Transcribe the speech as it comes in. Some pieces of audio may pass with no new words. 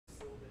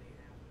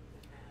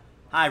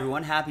Hi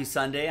everyone, happy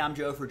Sunday. I'm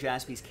Joe for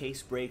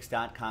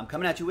JaspysCaseBreaks.com,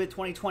 coming at you with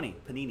 2020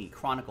 Panini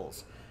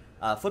Chronicles.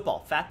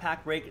 Football, Fat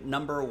Pack break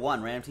number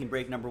 1, random team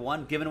break number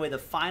 1, giving away the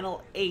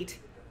final 8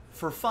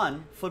 for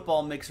fun.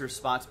 Football mixer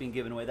spots being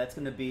given away. That's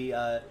going to be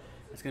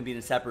in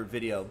a separate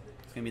video.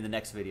 It's going to be the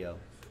next video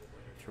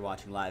if you're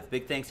watching live.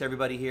 Big thanks to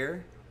everybody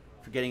here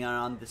for getting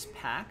on this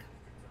pack.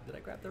 Did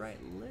I grab the right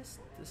list?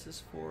 This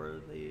is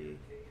for the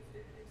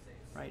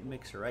right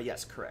mixer, right?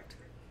 Yes, correct.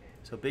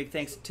 So big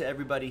thanks to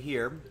everybody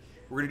here.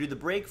 We're going to do the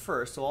break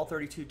first, so all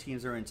 32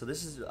 teams are in. So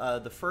this is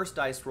the first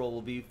dice roll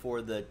will be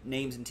for the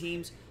names and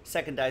teams.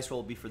 Second dice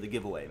roll will be for the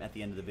giveaway at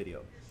the end of the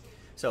video.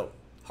 So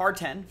hard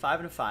 10, 5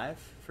 and a 5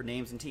 for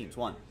names and teams.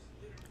 1,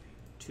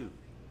 2,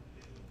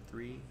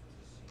 3,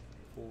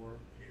 4,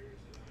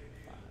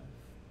 5,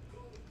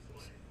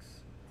 6,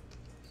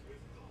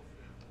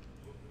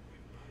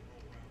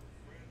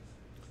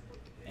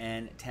 7.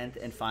 And 10th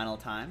and final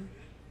time.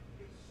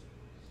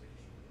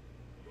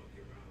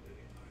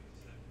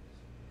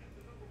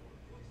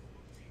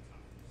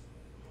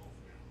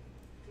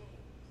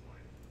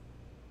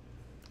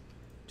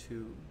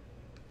 2,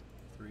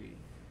 3,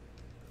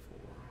 4,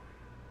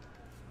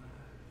 5,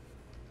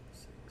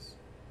 6, 7.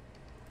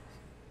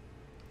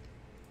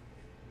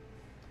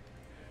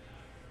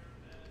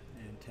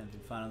 And 10th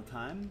and final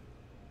time.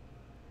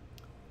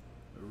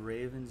 The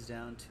Ravens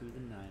down to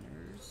the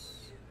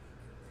Niners.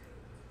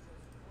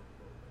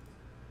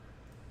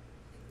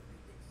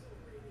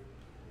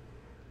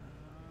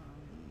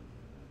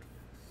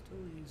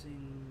 Still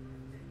using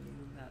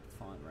that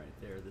font right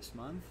there this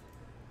month.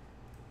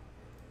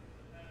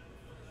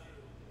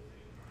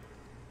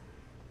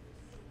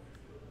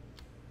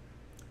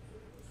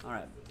 All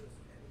right.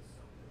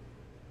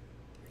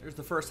 There's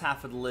the first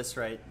half of the list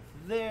right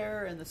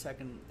there, and the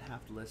second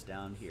half of the list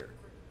down here.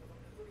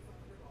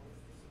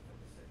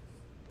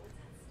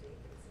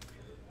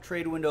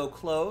 Trade window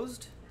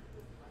closed.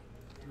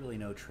 Really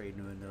no trade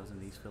windows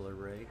in these filler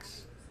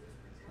breaks.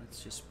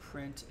 Let's just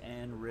print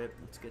and rip.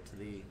 Let's get to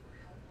the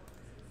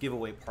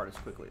giveaway part as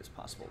quickly as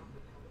possible.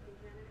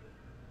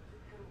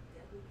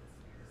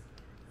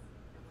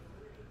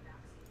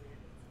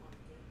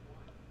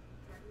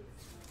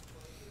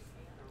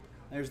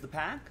 There's the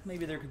pack.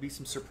 Maybe there could be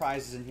some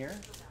surprises in here.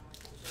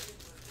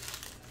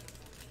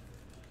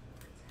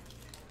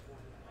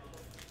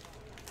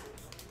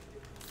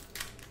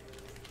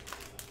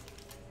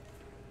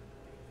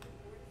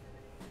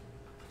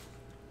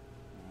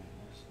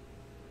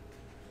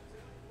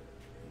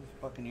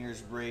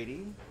 Buccaneers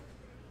Brady.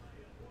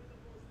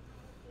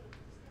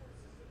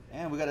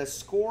 And we got a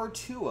score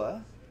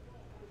Tua.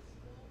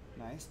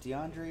 Nice.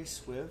 DeAndre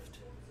Swift.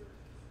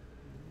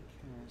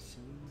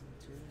 Harrison.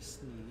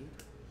 Sneed.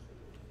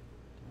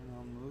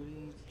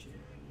 Moody,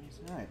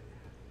 all right.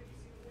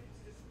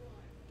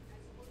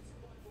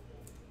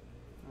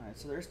 All right,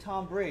 so there's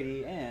Tom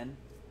Brady and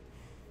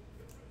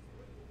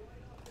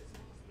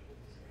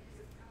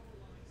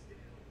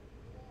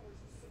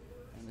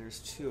there's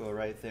Tua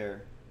right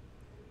there.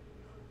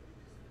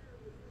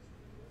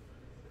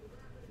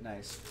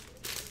 Nice.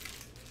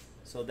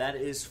 So that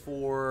is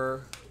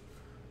for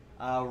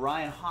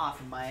Ryan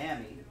Hoff in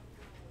Miami.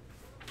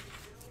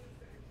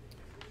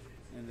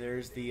 And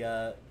there's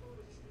the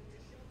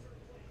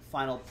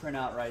final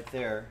printout right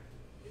there.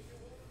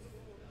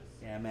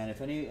 Yeah, man,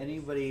 if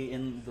anybody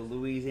in the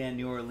Louisiana,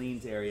 New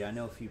Orleans area, I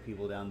know a few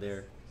people down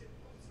there,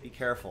 be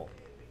careful.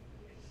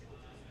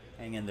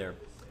 Hang in there.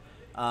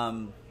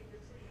 What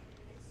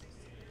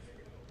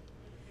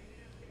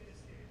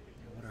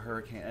a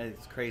hurricane.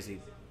 It's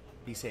crazy.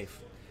 Be safe.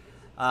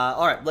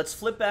 All right, let's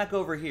flip back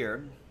over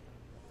here.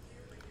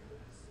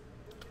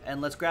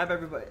 And let's grab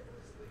everybody.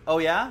 Oh,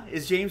 yeah?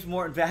 Is James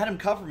Morton, Adam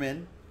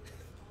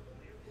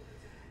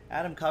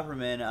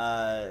Kupperman,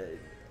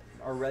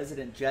 our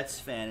resident Jets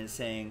fan, is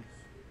saying,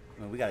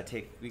 well, we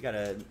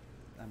gotta.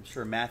 I'm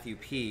sure Matthew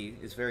P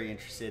is very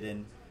interested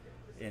in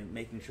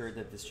making sure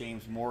that this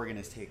James Morgan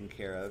is taken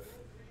care of.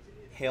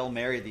 Hail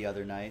Mary the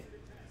other night.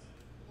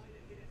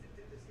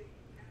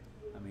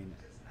 I mean,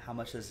 how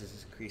much does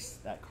this increase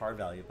that card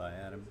value by,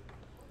 Adam?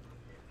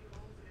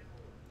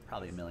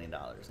 Probably $1 million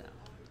now.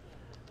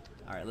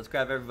 All right, let's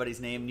grab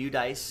everybody's name. New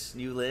dice,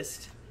 new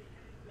list.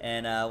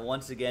 And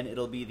once again,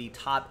 it'll be the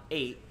top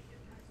 8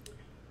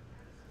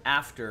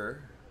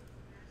 after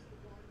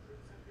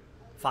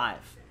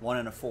 5. 1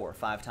 and a 4,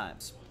 5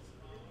 times.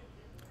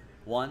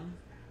 1,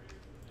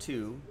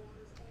 2,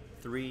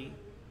 3,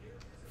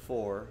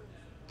 4,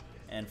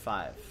 and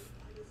 5.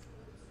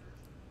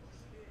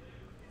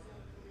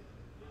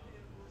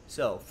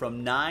 So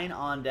from 9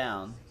 on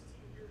down,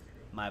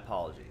 my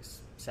apologies.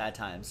 Sad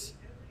times,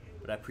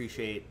 but I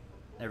appreciate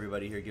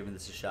everybody here giving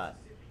this a shot.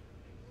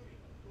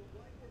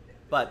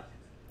 But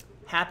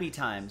happy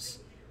times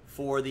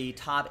for the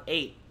top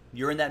 8.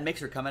 You're in that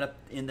mixer coming up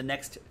in the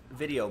next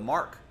video.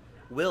 Mark,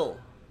 Will,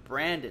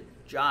 Brandon,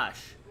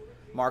 Josh,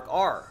 Mark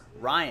R,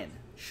 Ryan,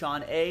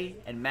 Sean A,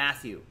 and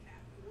Matthew.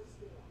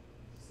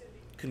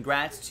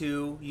 Congrats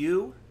to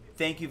you.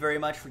 Thank you very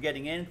much for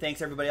getting in.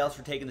 Thanks everybody else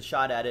for taking the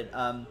shot at it.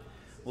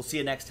 We'll see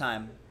you next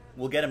time.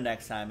 We'll get him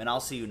next time, and I'll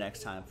see you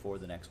next time for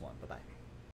the next one. Bye-bye.